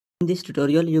In this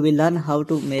tutorial, you will learn how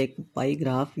to make pie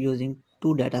graph using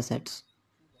two data sets.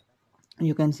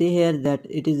 You can see here that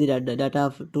it is the data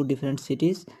of two different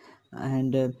cities,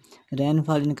 and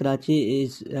rainfall in Karachi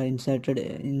is inserted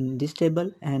in this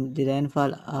table, and the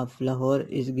rainfall of Lahore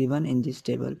is given in this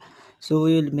table. So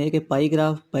we will make a pie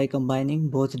graph by combining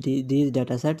both these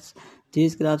data sets.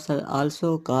 These graphs are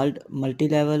also called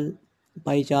multi-level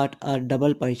pie chart or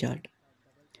double pie chart.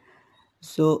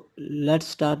 So let's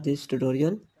start this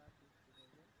tutorial.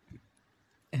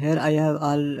 Here I have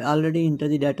already entered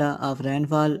the data of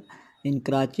rainfall in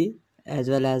Karachi as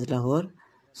well as Lahore.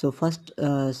 So first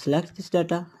select this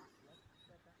data,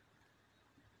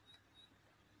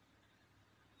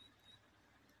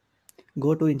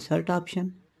 go to insert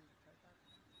option,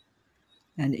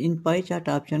 and in pie chart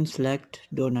option select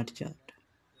donut chart.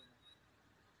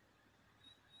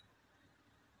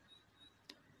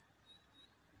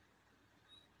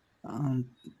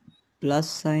 Plus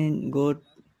sign, go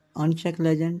uncheck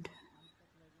legend,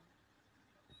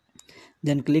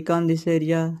 then click on this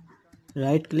area,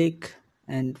 right click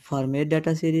and format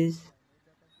data series.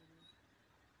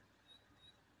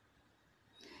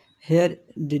 Here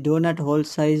the donut hole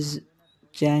size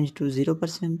change to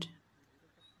 0%.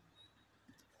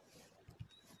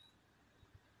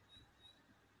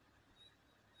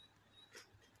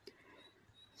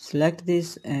 Select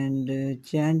this and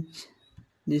change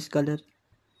this color.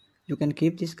 You can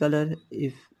keep this color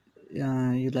if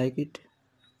you like it.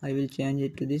 I will change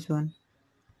it to this one.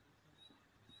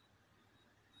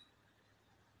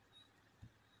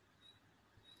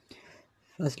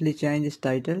 Firstly, change this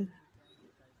title.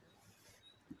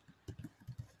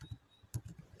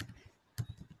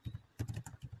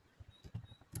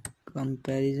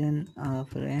 Comparison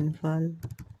of rainfall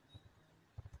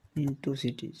in two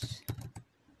cities.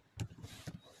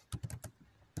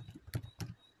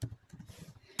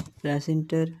 Press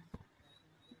enter.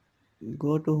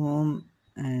 Go to home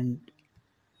and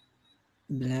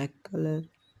black color.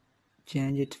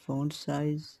 Change its font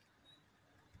size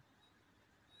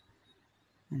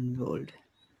and bold.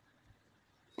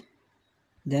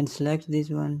 Then select this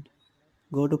one.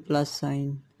 Go to plus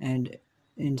sign and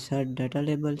insert data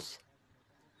labels.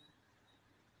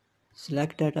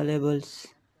 Select data labels.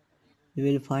 You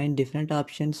will find different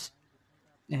options,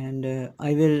 and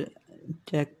I will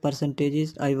check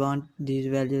percentages. I want these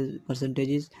values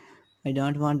percentages. I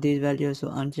don't want these values, so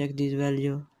uncheck this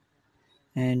value,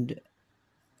 and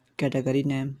category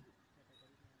name.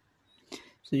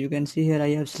 So you can see here I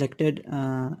have selected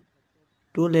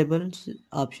two labels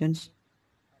options,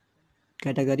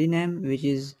 category name which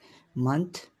is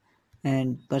month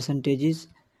and percentages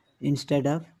instead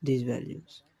of these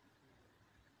values.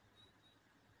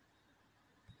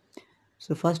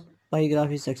 So first pie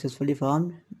graph is successfully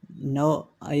formed. Now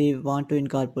I want to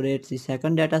incorporate the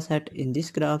second data set in this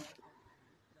graph.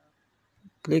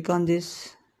 Click on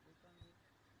this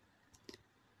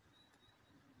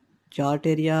chart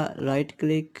area, right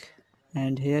click,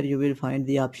 and here you will find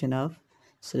the option of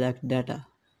select data.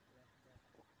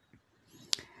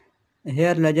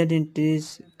 Here legend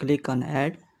entries, click on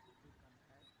add.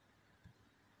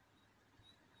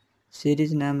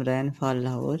 Series name rainfall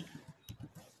Lahore.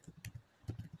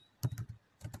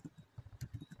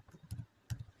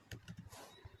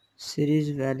 Series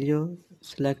value,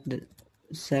 select the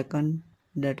second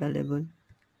data label,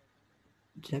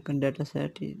 second data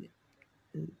set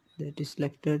that is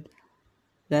selected.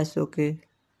 Press OK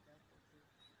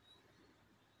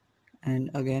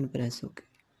and again press OK.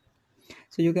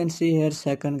 So you can see here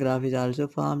second graph is also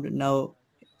formed. Now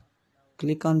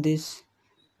click on this,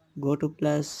 go to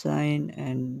plus sign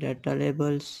and data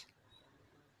labels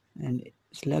and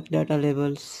select data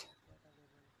labels,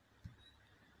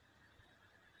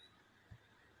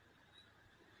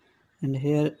 and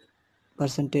here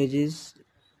percentages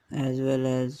as well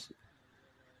as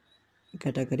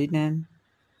category name.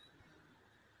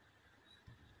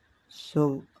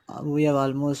 So we have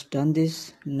almost done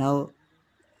this. Now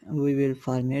we will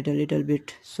format a little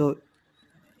bit so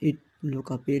it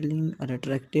look appealing or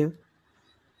attractive.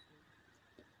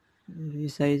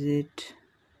 Resize it,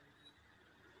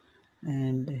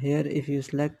 and here if you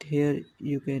select here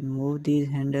you can move these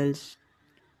handles.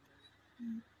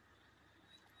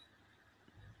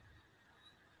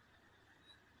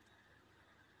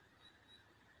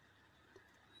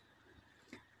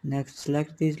 Next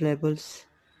select these labels,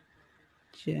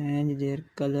 change their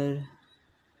color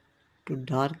to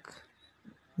dark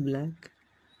black,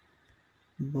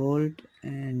 bold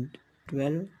and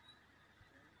 12.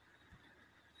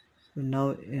 So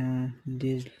now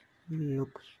these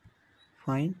looks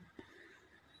fine.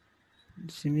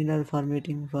 Similar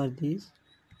formatting for these.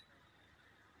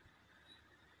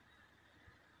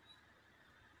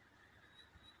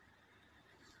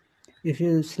 If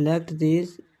you select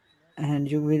these and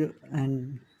you will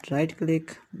and right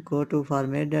click, go to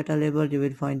format data label, you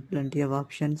will find plenty of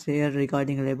options here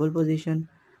regarding label position.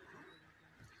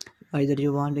 Either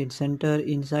you want it center,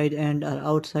 inside end or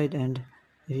outside end.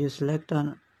 If you select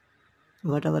on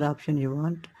whatever option you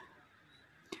want.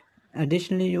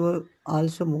 Additionally, you will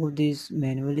also move these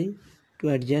manually to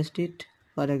adjust it.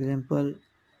 For example,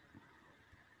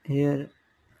 here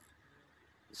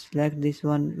select this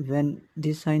one. When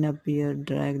this sign appear,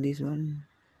 drag this one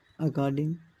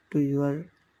according to your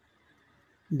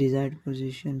desired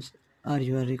positions or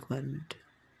your requirement.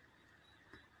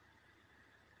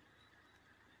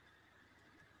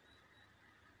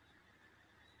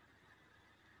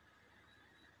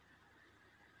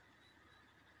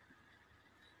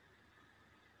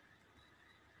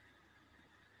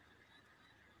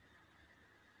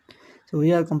 So we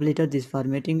have completed this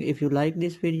formatting. If you like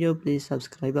this video, please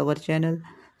subscribe our channel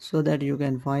so that you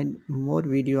can find more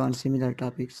video on similar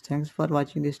topics. Thanks for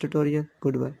watching this tutorial.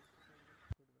 Goodbye.